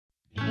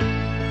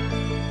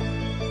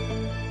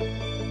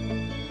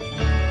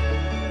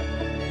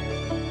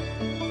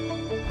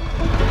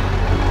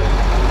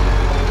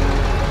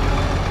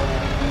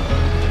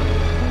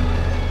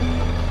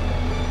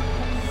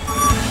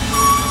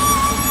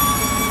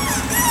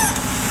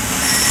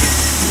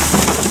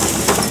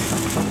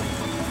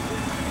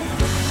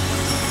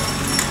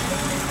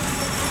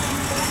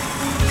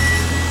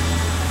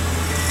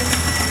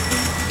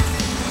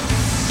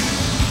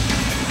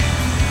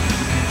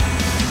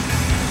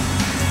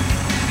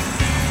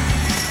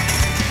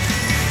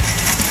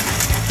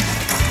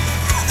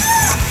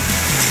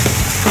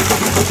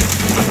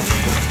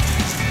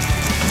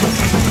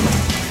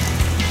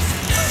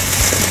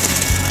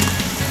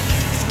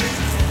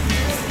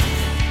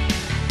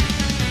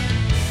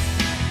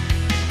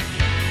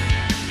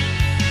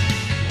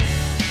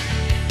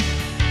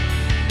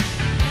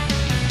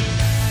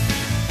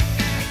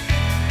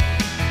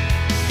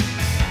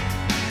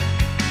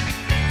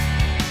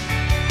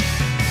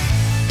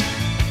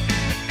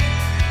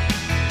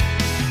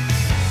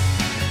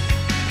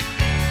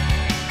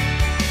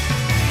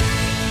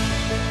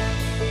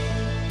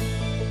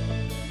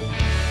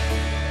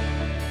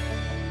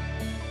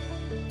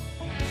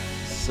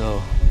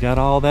got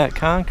all that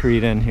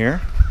concrete in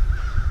here.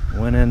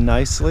 Went in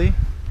nicely.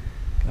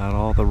 Got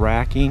all the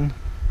racking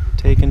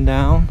taken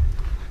down.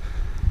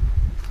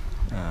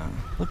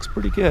 Looks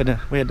pretty good.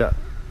 We had to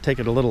take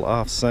it a little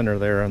off center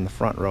there in the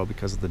front row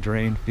because of the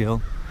drain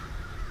field,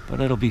 but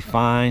it'll be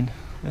fine.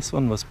 This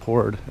one was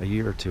poured a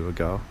year or two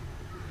ago.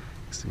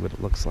 See what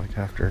it looks like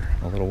after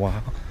a little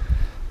while.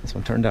 This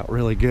one turned out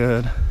really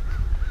good.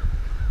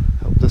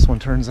 Hope this one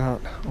turns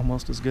out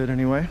almost as good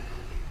anyway.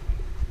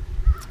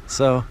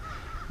 So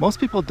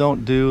most people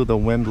don't do the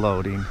wind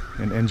loading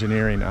and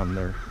engineering on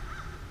their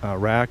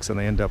racks, and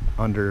they end up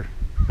under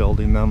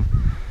building them.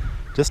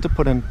 Just to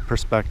put in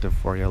perspective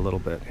for you a little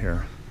bit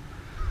here,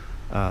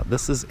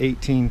 this is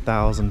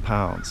 18,000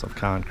 pounds of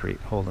concrete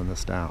holding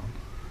this down,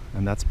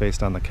 and that's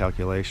based on the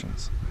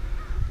calculations.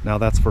 Now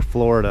that's for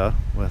Florida.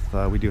 With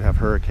we do have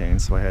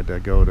hurricanes, so I had to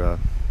go to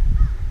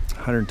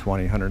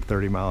 120,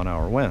 130 mile an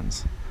hour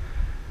winds.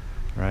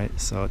 Right,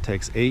 so it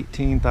takes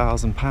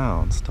 18,000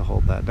 pounds to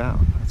hold that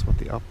down. That's what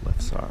the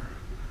uplifts are.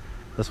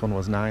 This one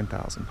was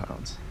 9,000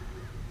 pounds.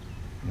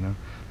 You know,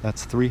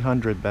 that's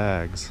 300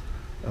 bags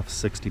of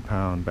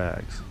 60-pound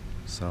bags.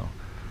 So,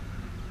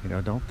 you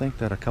know, don't think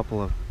that a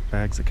couple of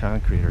bags of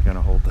concrete are going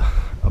to hold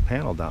a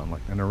panel down,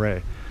 like an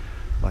array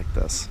like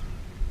this.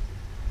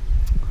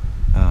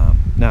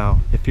 Now,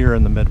 if you're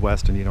in the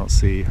Midwest and you don't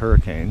see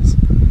hurricanes,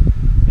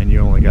 and you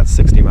only got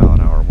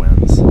 60-mile-an-hour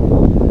winds,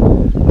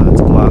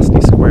 it's velocity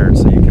squared,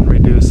 so you can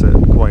reduce it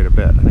quite a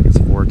bit. I think it's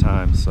 4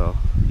 times, so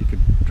you could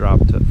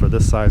drop to, for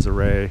this size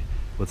array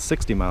with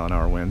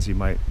 60-mile-an-hour winds, you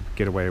might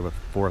get away with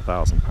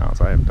 4,000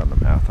 pounds. I haven't done the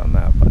math on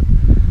that, but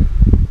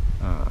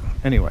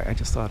anyway, I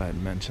just thought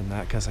I'd mention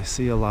that because I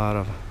see a lot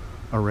of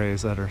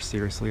arrays that are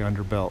seriously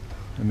underbuilt,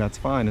 and that's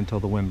fine until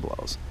the wind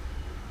blows.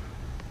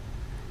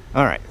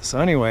 Alright, so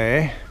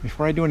anyway,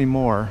 before I do any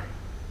more,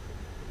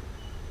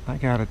 I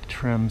gotta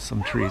trim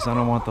some trees. I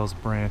don't want those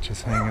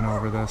branches hanging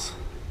over this.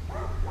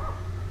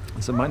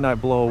 So it might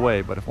not blow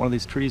away, but if one of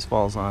these trees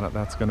falls on it,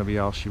 that's gonna be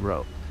all she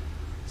wrote.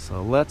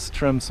 So let's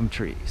trim some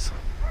trees.